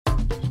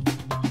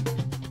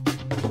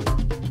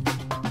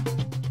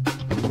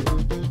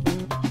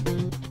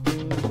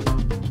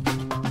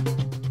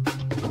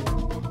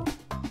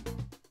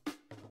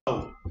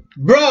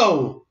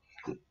Bro,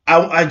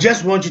 I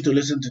just want you to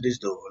listen to this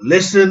though.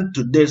 Listen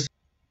to this.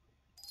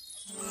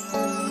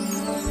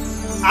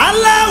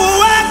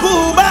 Allahu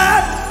Akbar.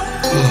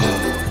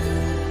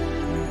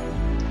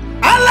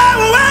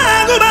 Allahu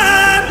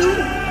Akbar.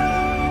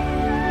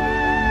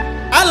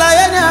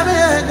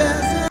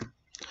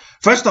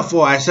 First of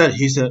all, I said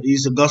he's a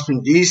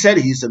gospel. He said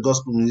he's a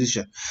gospel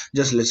musician.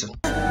 Just listen.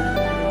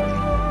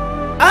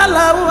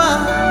 Allahu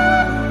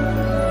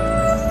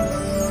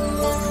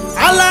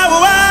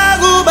Allahu Akbar.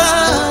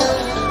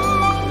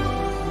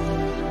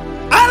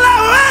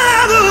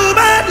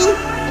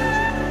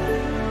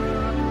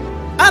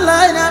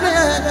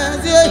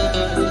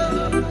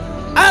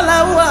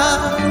 Allahu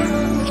Akbar.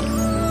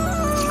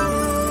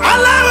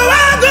 Allahu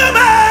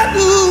Akbar.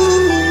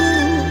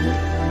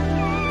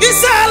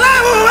 It's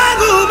Allahu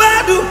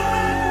Akbar.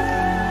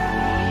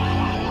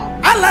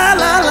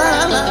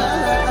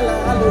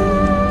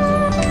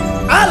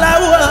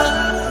 Allahu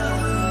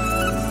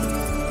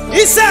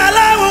It's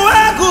Allahu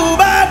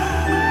Akbar.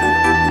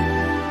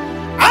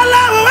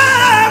 Allahu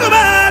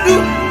Akbar.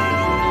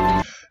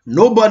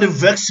 Nobody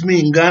vexed me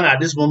in Ghana at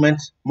this moment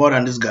more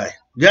than this guy.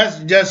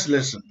 Just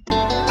listen.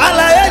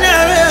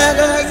 Allahu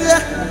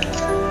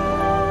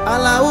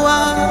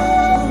Akbar.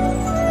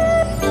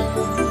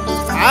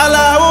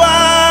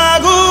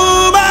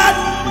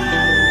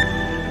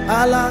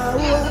 Allahu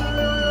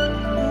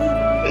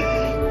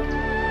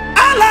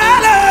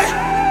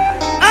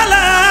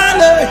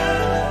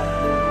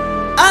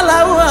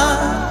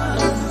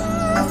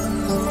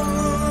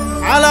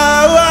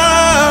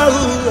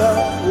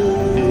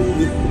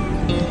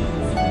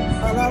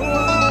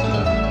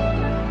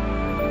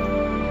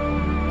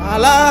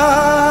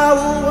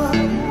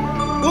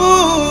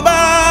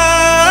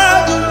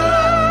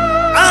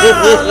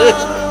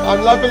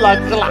I'm laughing like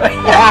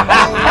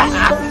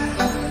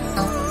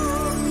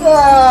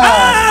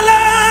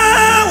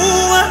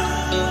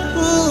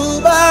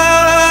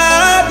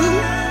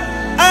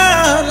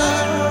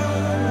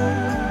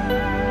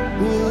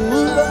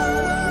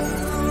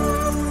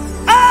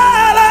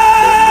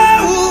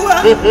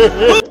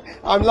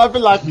I'm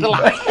laughing like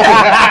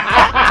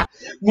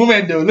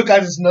Moment though, look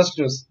at his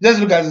nostrils. Just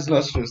look at his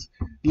nostrils.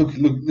 Look.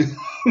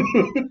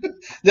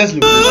 Just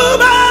look.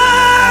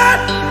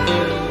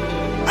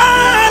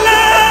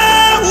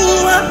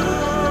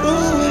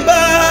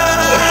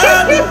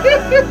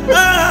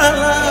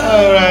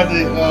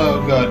 Alrighty. Oh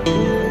God.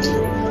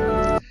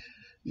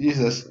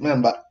 Jesus,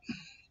 remember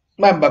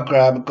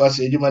cry because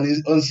a human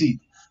is on seat.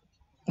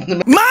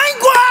 My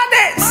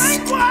goddess!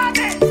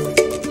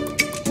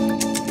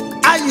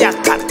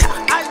 Ayakata.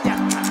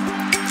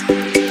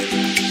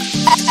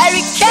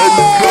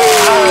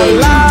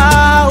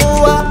 Allahu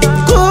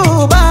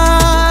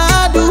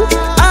Akbar.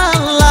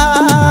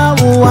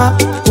 Allahu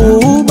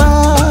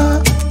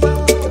Akbar.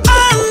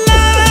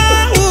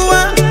 Allahu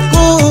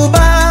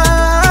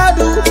Akbar.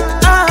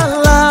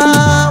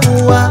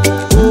 Allahu Akbar.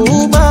 Allahu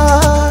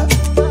Akbar.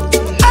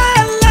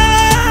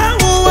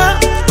 Allahu Akbar.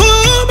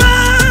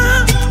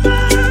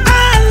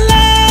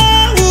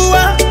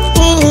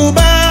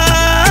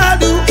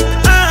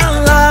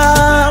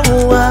 Allahu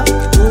Akbar.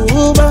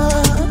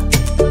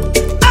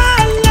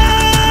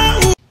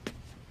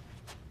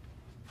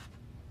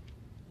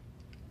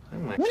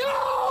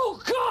 No,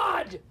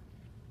 God!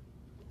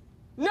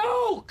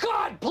 No,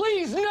 God,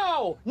 please,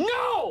 no!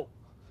 No!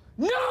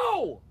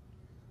 No!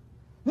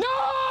 No!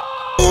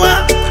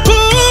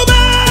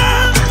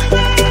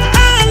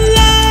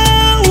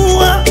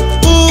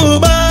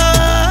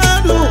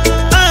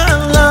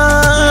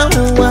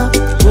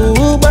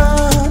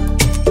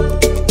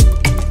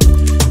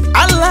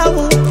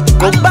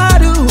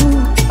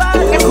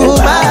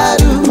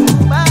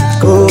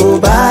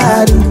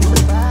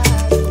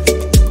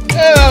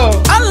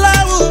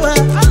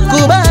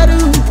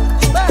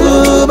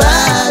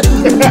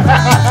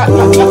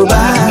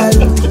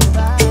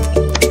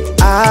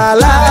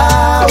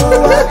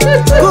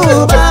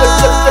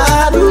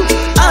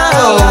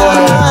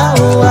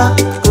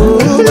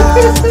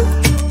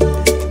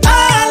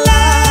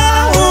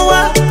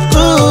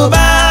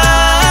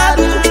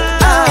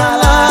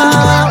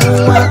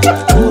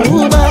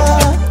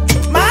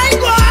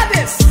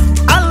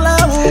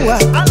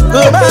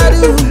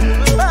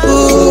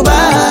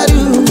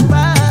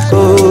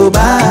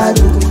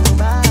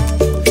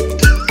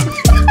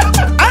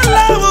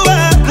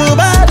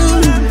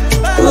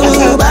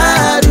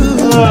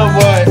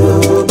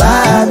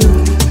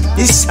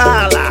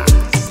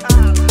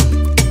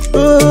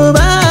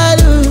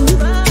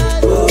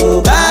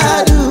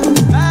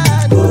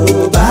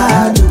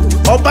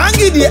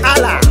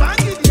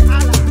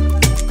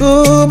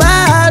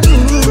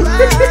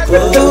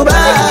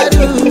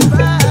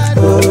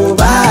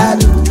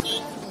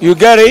 You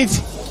get it?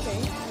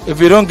 If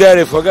you don't get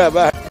it, forget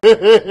about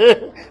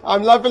it.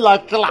 I'm laughing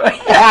like